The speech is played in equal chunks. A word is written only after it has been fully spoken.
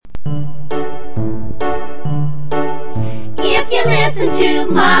listen to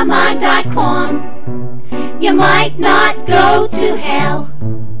mymind.com. You might not go to hell.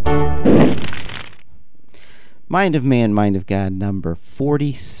 Mind of Man, Mind of God, number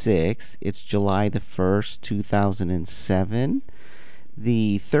 46. It's July the 1st, 2007.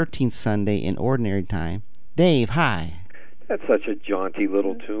 The 13th Sunday in Ordinary Time. Dave, hi. That's such a jaunty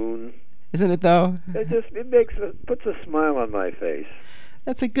little tune. Isn't it, though? It puts a smile on my face.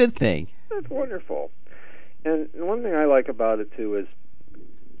 That's a good thing. That's wonderful. And one thing I like about it, too, is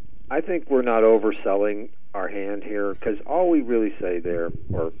I think we're not overselling our hand here, because all we really say there,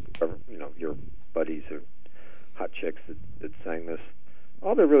 or your buddies or hot chicks that sang this,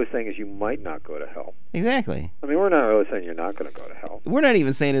 all they're really saying is you might not go to hell. Exactly. I mean, we're not really saying you're not going to go to hell. We're not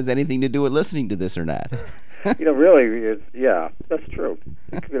even saying it has anything to do with listening to this or not. Really, that's true.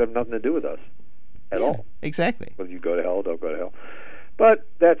 It could have nothing to do with us at all. Exactly. Whether you go to hell or don't go to hell. But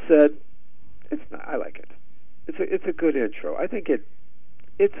that said, I like it. It's a good intro. I think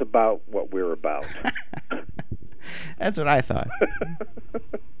it's about what we're about. That's what I thought.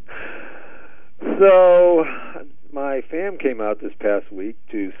 So, my fam came out this past week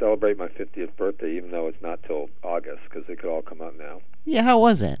to celebrate my 50th birthday, even though it's not till August, because they could all come out now. Yeah, how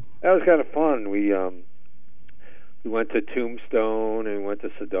was it? That was kind of fun. We went to Tombstone and we went to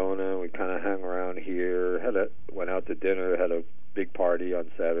Sedona. We kind of hung around here. Went out to dinner. Had a big party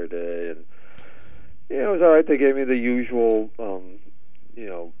on Saturday, and it was all right. They gave me the usual,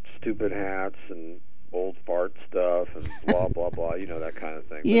 stupid hats and old fart stuff and blah blah blah. That kind of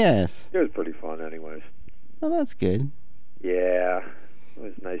thing. Yes. But it was pretty fun, anyways. Well, that's good. Yeah, it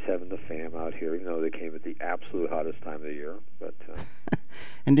was nice having the fam out here, even though they came at the absolute hottest time of the year. But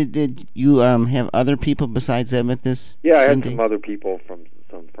and did you have other people besides them at this? Yeah, I had Sunday? some other people from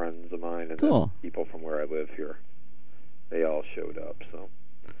some friends of mine, and cool. then people from where I live here. They all showed up. So.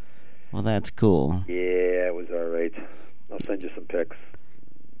 Well, that's cool. Yeah, it was all right. I'll send you some pics.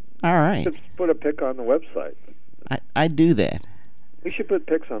 All right. Just put a pic on the website. I do that. We should put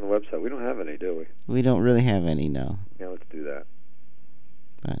pics on the website. We don't have any, do we? We don't really have any, no. Yeah, let's do that.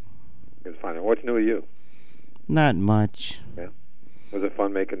 But let's find out. What's new with you? Not much. Yeah. Was it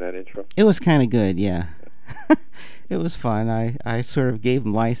fun making that intro? It was kind of good, yeah. It was fun. I sort of gave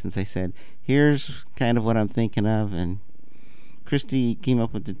them license. I said, here's kind of what I'm thinking of, and Christy came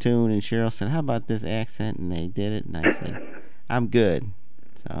up with the tune, and Cheryl said, how about this accent? And they did it, and I said, I'm good.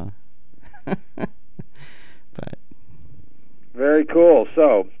 So, but very cool.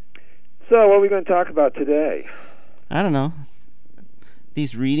 So what are we going to talk about today? I don't know.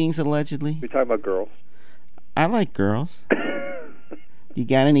 These readings, allegedly. We talking about girls. I like girls. You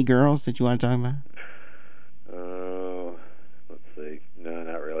got any girls that you want to talk about? Let's see. No,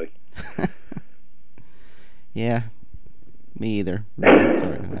 not really. Yeah, me either. Really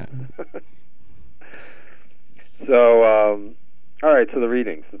sorry for that. So, all right. So the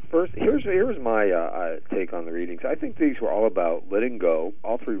readings. First, here's my take on the readings. I think these were all about letting go.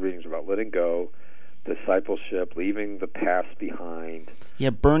 All three readings were about letting go, discipleship, leaving the past behind. Yeah,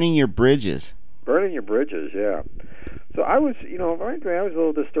 burning your bridges. Burning your bridges. Yeah. So I was, frankly, I was a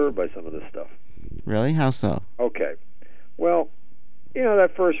little disturbed by some of this stuff. Really? How so? Okay. Well,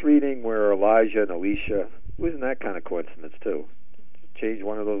 that first reading where Elijah and Elisha, wasn't that kind of coincidence too? Changed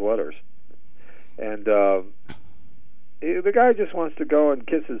one of those letters. And the guy just wants to go and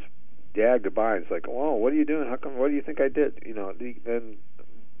kiss his dad goodbye. And it's like, oh, what are you doing? How come? What do you think I did? Then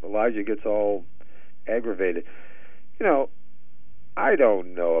Elijah gets all aggravated. I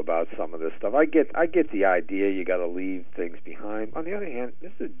don't know about some of this stuff. I get the idea. You got to leave things behind. On the other hand,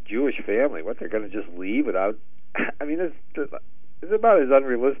 this is a Jewish family. What, they're going to just leave without? I mean, it's about as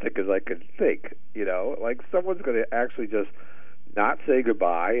unrealistic as I could think. Like someone's going to actually just not say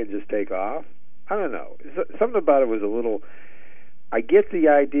goodbye and just take off. I don't know. Something about it was a little. I get the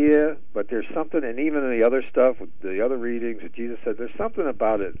idea, but there's something, and even in the other stuff, with the other readings that Jesus said, there's something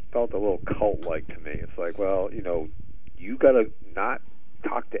about it felt a little cult-like to me. It's like, well, you got to not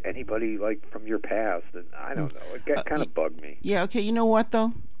talk to anybody like from your past, and I don't know. It kind of bugged me. Yeah. Okay. You know what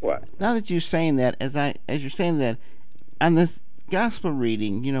though? What? Now that you're saying that, as you're saying that, on this gospel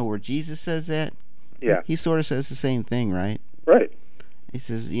reading, where Jesus says that. Yeah. He sort of says the same thing, right? Right. He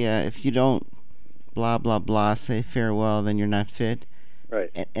says, yeah, if you don't blah blah blah say farewell, then you're not fit.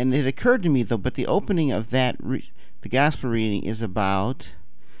 Right. And it occurred to me though, but the opening of that the gospel reading is about.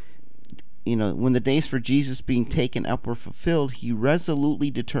 When the days for Jesus being taken up were fulfilled, he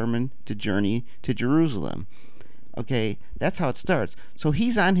resolutely determined to journey to Jerusalem. Okay, that's how it starts. So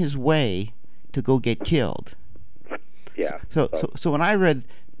he's on his way to go get killed. Yeah. So when I read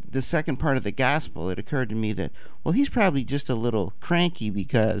the second part of the gospel, it occurred to me that, well, he's probably just a little cranky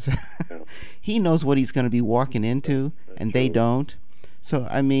because he knows what he's going to be walking into, and they don't. So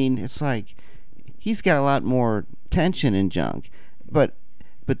I mean, it's like he's got a lot more tension and junk. But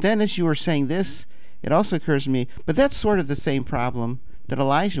then, as you were saying this, it also occurs to me. But that's sort of the same problem that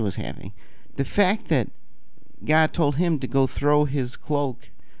Elijah was having. The fact that God told him to go throw his cloak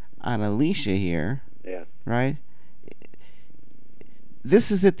on Elisha here, Yeah. right?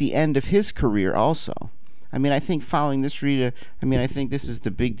 This is at the end of his career also. I mean, I think following this, Rita, I think this is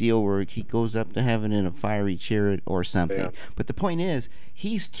the big deal where he goes up to heaven in a fiery chariot or something. Yeah. But the point is,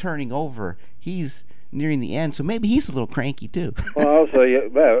 he's turning over. He's nearing the end, so maybe he's a little cranky too. Well, also,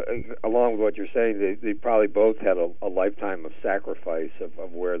 along with what you're saying, they probably both had a lifetime of sacrifice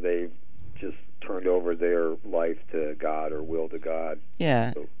of where they've just turned over their life to God or will to God.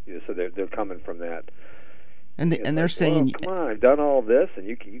 Yeah. So they're coming from that. And they're saying, "Come on, I've done all this, and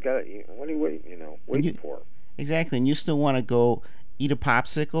you got what are you waiting for?" Exactly, and you still want to go eat a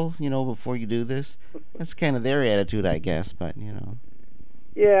popsicle, before you do this. That's kind of their attitude, I guess. But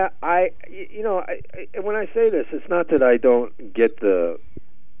Yeah, I when I say this, it's not that I don't get the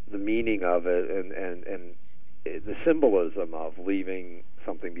meaning of it and the symbolism of leaving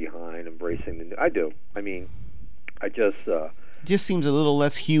something behind, embracing the new. I do. I mean, I just. Just seems a little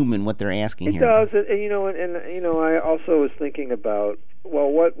less human what they're asking here. It does, and I also was thinking about,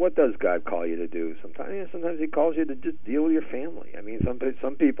 well, what does God call you to do? Sometimes He calls you to just deal with your family. I mean,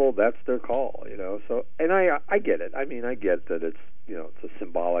 some people that's their call, So, and I get it. I mean, I get that it's it's a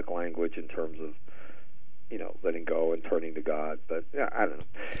symbolic language in terms of letting go and turning to God. But yeah, I don't know.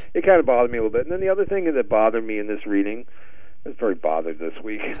 It kind of bothered me a little bit. And then the other thing that bothered me in this reading, I was very bothered this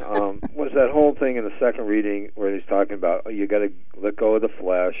week, was that whole thing in the second reading where he's talking about you got to let go of the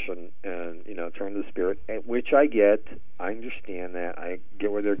flesh and turn to the spirit, which I get. I understand that. I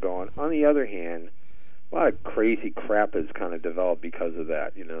get where they're going. On the other hand, a lot of crazy crap has kind of developed because of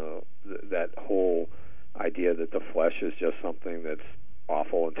that. That whole idea that the flesh is just something that's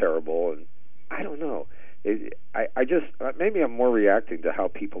awful and terrible, and I don't know. I just maybe I'm more reacting to how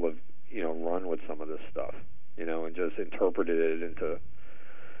people have run with some of this stuff. And just interpreted it into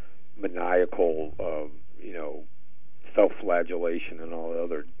maniacal, self-flagellation and all the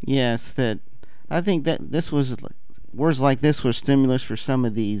other. Yes, that I think that words like this were stimulus for some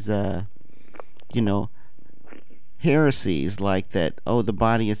of these, heresies like that. Oh, the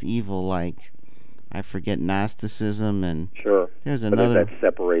body is evil. Like I forget Gnosticism and sure. There's another that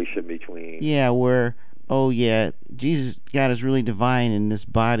separation between. Yeah, where Jesus, God is really divine, and this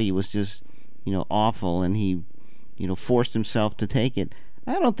body was just awful, and he forced himself to take it.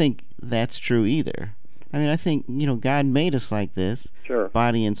 I don't think that's true either. I mean, I think God made us like this, sure,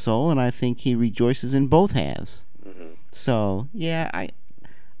 body and soul, and I think He rejoices in both halves. Mm-hmm. So yeah,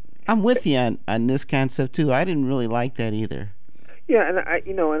 I'm with you on this concept too. I didn't really like that either. Yeah, and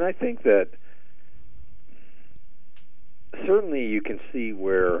I think that certainly you can see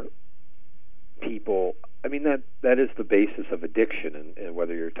where people. I mean, that is the basis of addiction, and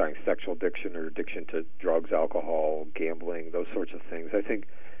whether you're talking sexual addiction or addiction to drugs, alcohol, gambling, those sorts of things. I think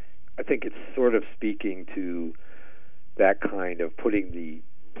it's sort of speaking to that kind of putting the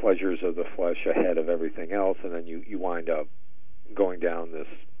pleasures of the flesh ahead of everything else, and then you wind up going down this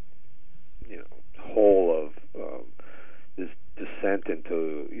hole of this descent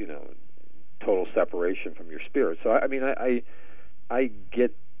into total separation from your spirit. So I mean, I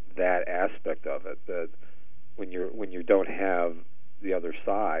get that aspect of it, that when you don't have the other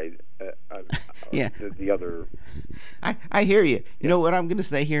side, yeah, the other. I hear you. You know what I'm going to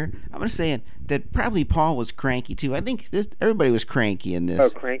say here? I'm going to say that probably Paul was cranky too. I think everybody was cranky in this.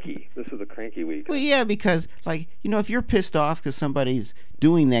 Oh, cranky! This was a cranky week. Well, yeah, because if you're pissed off because somebody's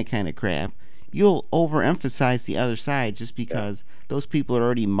doing that kind of crap, you'll overemphasize the other side just because those people are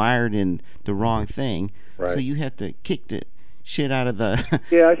already mired in the wrong thing. Right. So you have to kick the shit out of the.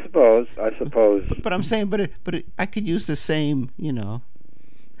 Yeah, I suppose. But I'm saying, but I could use the same,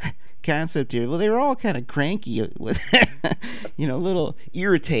 concept here. Well, they were all kind of cranky with, a little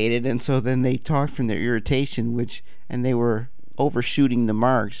irritated, and so then they talked from their irritation, and they were overshooting the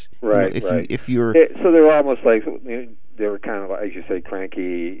marks. Right. If you're. So they were almost like they were kind of, as you say,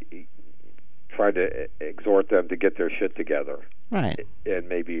 cranky. Tried to exhort them to get their shit together. Right. And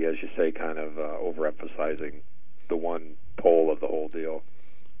maybe, as you say, kind of overemphasizing the one pole of the whole deal.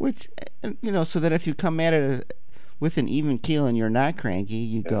 Which, so that if you come at it with an even keel and you're not cranky,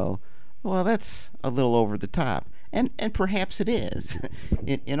 you go, well, that's a little over the top. And perhaps it is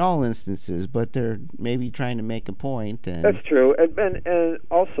in all instances, but they're maybe trying to make a point. And that's true. And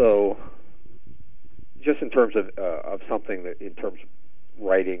also, just in terms of something that, in terms of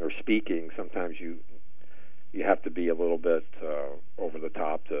writing or speaking, sometimes you have to be a little bit over the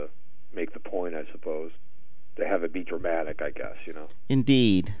top to make the point, I suppose, to have it be be dramatic, I guess, you know.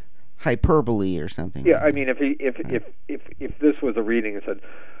 Indeed. Hyperbole or something. Yeah, I mean, if this was a reading and said,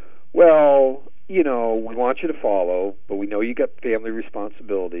 well, you know, we want you to follow, but we know you got family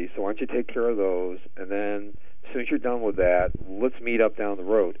responsibilities, so why don't you take care of those, and then as soon as you're done with that, let's meet up down the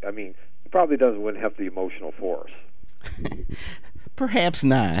road. I mean, it probably wouldn't have the emotional force. Perhaps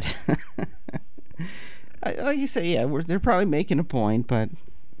not. Like you say, yeah, they're probably making a point, but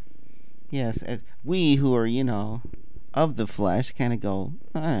yes, as we who are, you know, of the flesh kind of go,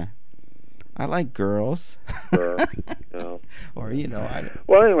 I like girls. Sure. No. Or, you know,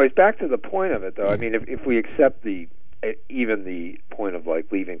 Well, anyways, back to the point of it, though. Yeah. I mean, if we accept even the point of,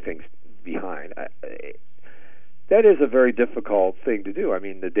 like, leaving things behind, that is a very difficult thing to do. I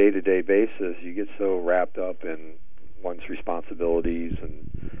mean, the day-to-day basis, you get so wrapped up in one's responsibilities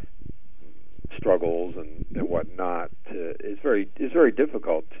and struggles and whatnot. It's very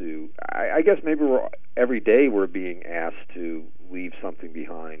difficult to. I guess maybe every day we're being asked to leave something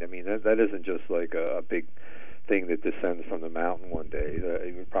behind. I mean, that isn't just like a big thing that descends from the mountain one day.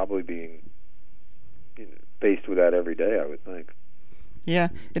 You're probably being faced with that every day, I would think. Yeah,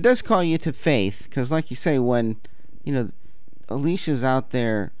 it does call you to faith, because like you say, when, you know, Elisha's out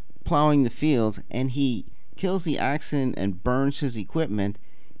there plowing the fields and he kills the oxen and burns his equipment,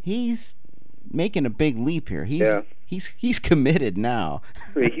 he's making a big leap here. He's committed now.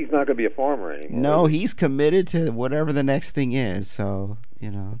 He's not going to be a farmer anymore. No, he's committed to whatever the next thing is. So,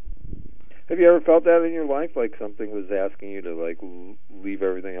 you know. Have you ever felt that in your life, like something was asking you to like leave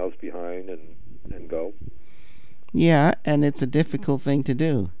everything else behind and go? Yeah, and it's a difficult thing to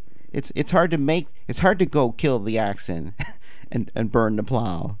do. It's hard to go kill the oxen and burn the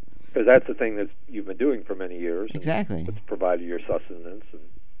plow. Because that's the thing that you've been doing for many years. Exactly. It's provided your sustenance and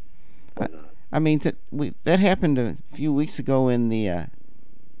whatnot. I mean, that happened a few weeks ago in the,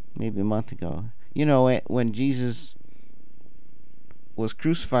 maybe a month ago. You know, when Jesus was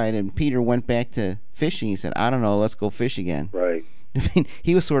crucified and Peter went back to fishing, he said, I don't know, let's go fish again. Right. I mean,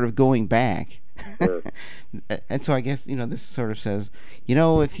 he was sort of going back. Sure. And so I guess, you know, this sort of says, you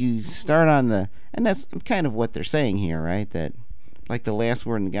know, if you start on and that's kind of what they're saying here, right? That, like the last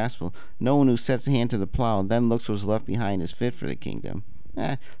word in the gospel, no one who sets a hand to the plow and then looks what's left behind is fit for the kingdom.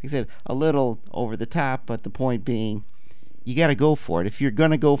 Like I said, a little over the top, but the point being, you got to go for it. If you're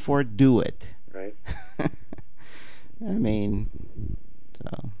going to go for it, do it. Right. I mean,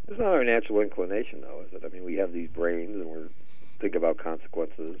 so. It's not our natural inclination, though, is it? I mean, we have these brains, and we're think about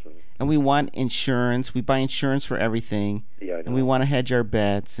consequences. And we want insurance. We buy insurance for everything. Yeah, I know. And we want to hedge our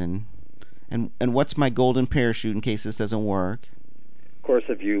bets. And what's my golden parachute in case this doesn't work? Of course,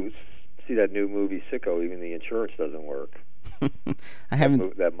 if you see that new movie, Sicko, even the insurance doesn't work. I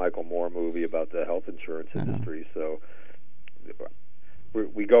haven't. That Michael Moore movie about the health insurance industry. So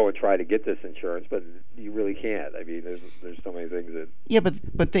we go and try to get this insurance, but you really can't. I mean, there's so many things that. Yeah,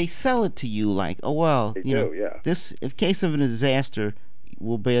 but they sell it to you like, oh well, They you know, yeah. this in case of a disaster,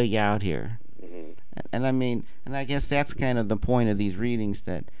 we'll bail you out here. Mm-hmm. And I mean, and I guess that's kind of the point of these readings,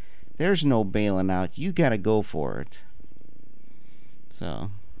 that there's no bailing out. You got to go for it. So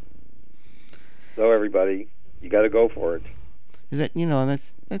everybody, you got to go for it. Is that, you know,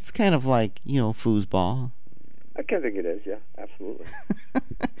 that's kind of like, you know, foosball. I can think it is, yeah, absolutely.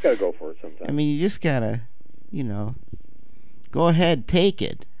 You got to go for it sometimes. I mean, you just got to, you know, go ahead, take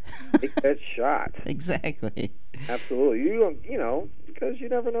it. Take that shot. Exactly. Absolutely. You don't, you know, because you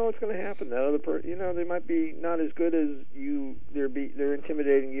never know what's going to happen. That other person, you know, they might be not as good as you. They're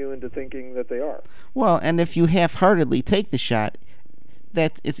intimidating you into thinking that they are. Well, and if you half-heartedly take the shot,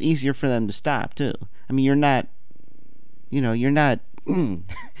 that it's easier for them to stop too. I mean, you're not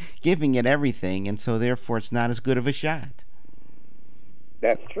giving it everything, and so therefore it's not as good of a shot.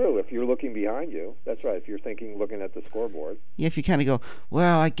 That's true. If you're looking behind you, that's right. If you're looking at the scoreboard. Yeah, if you kind of go,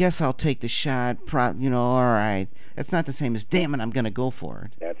 well, I guess I'll take the shot, you know, all right. That's not the same as, damn it, I'm going to go for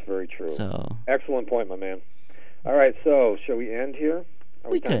it. That's very true. So. Excellent point, my man. All right, so shall we end here?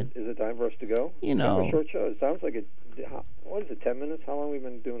 We could. Is it time for us to go? You know. Kind of a short show. It sounds like what is it, 10 minutes? How long have we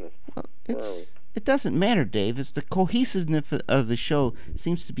been doing this? Well, Where are we? it doesn't matter, Dave. It's the cohesiveness of the show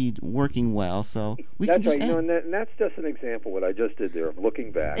seems to be working well, so we that's can just right. You know, end. and that's just an example what I just did there of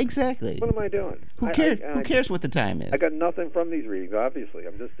looking back. Exactly. What am I doing? Who cares? Who cares what the time is? I got nothing from these readings, obviously.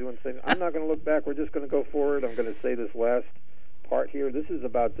 I'm just doing things. I'm not going to look back. We're just going to go forward. I'm going to say this last part here. This is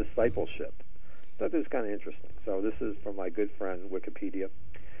about discipleship. I thought this was kind of interesting. So this is from my good friend, Wikipedia.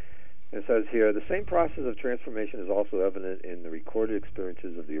 It says here, the same process of transformation is also evident in the recorded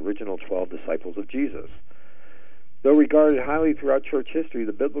experiences of the original 12 disciples of Jesus. Though regarded highly throughout church history,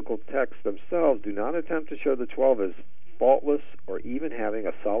 the biblical texts themselves do not attempt to show the 12 as faultless or even having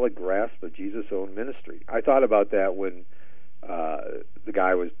a solid grasp of Jesus' own ministry. I thought about that when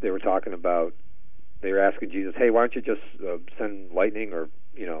they were talking about, they were asking Jesus, hey, why don't you just send lightning, or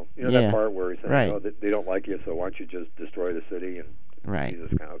that part where he's saying, right. oh, they don't like you, so why don't you just destroy the city? And right. Jesus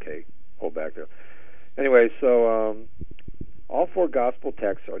kind of, okay, hold back there. Anyway, so all four gospel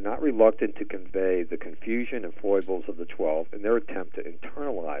texts are not reluctant to convey the confusion and foibles of the 12 in their attempt to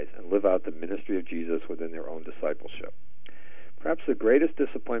internalize and live out the ministry of Jesus within their own discipleship. Perhaps the greatest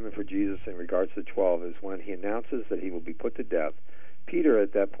disappointment for Jesus in regards to the 12 is when he announces that he will be put to death. Peter,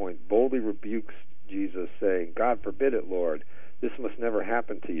 at that point, boldly rebukes Jesus, saying, God forbid it, Lord. This must never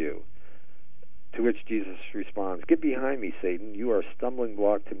happen to you. To which Jesus responds, get behind me, Satan. You are a stumbling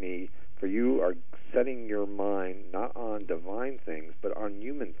block to me, for you are setting your mind not on divine things, but on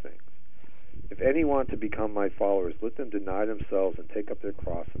human things. If any want to become my followers, let them deny themselves and take up their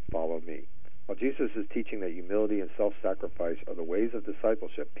cross and follow me. While Jesus is teaching that humility and self-sacrifice are the ways of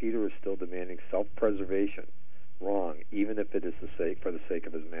discipleship, Peter is still demanding self-preservation. Wrong, even if it is for the sake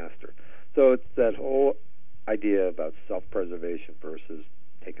of his master. So it's that whole idea about self-preservation versus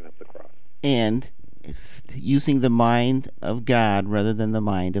taking up the cross. And it's using the mind of God rather than the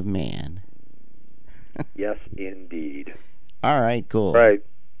mind of man. Yes, indeed. All right, cool. Right.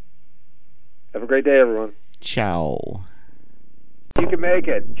 Have a great day, everyone. Ciao. You can make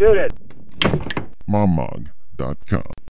it. Shoot it. mommog.com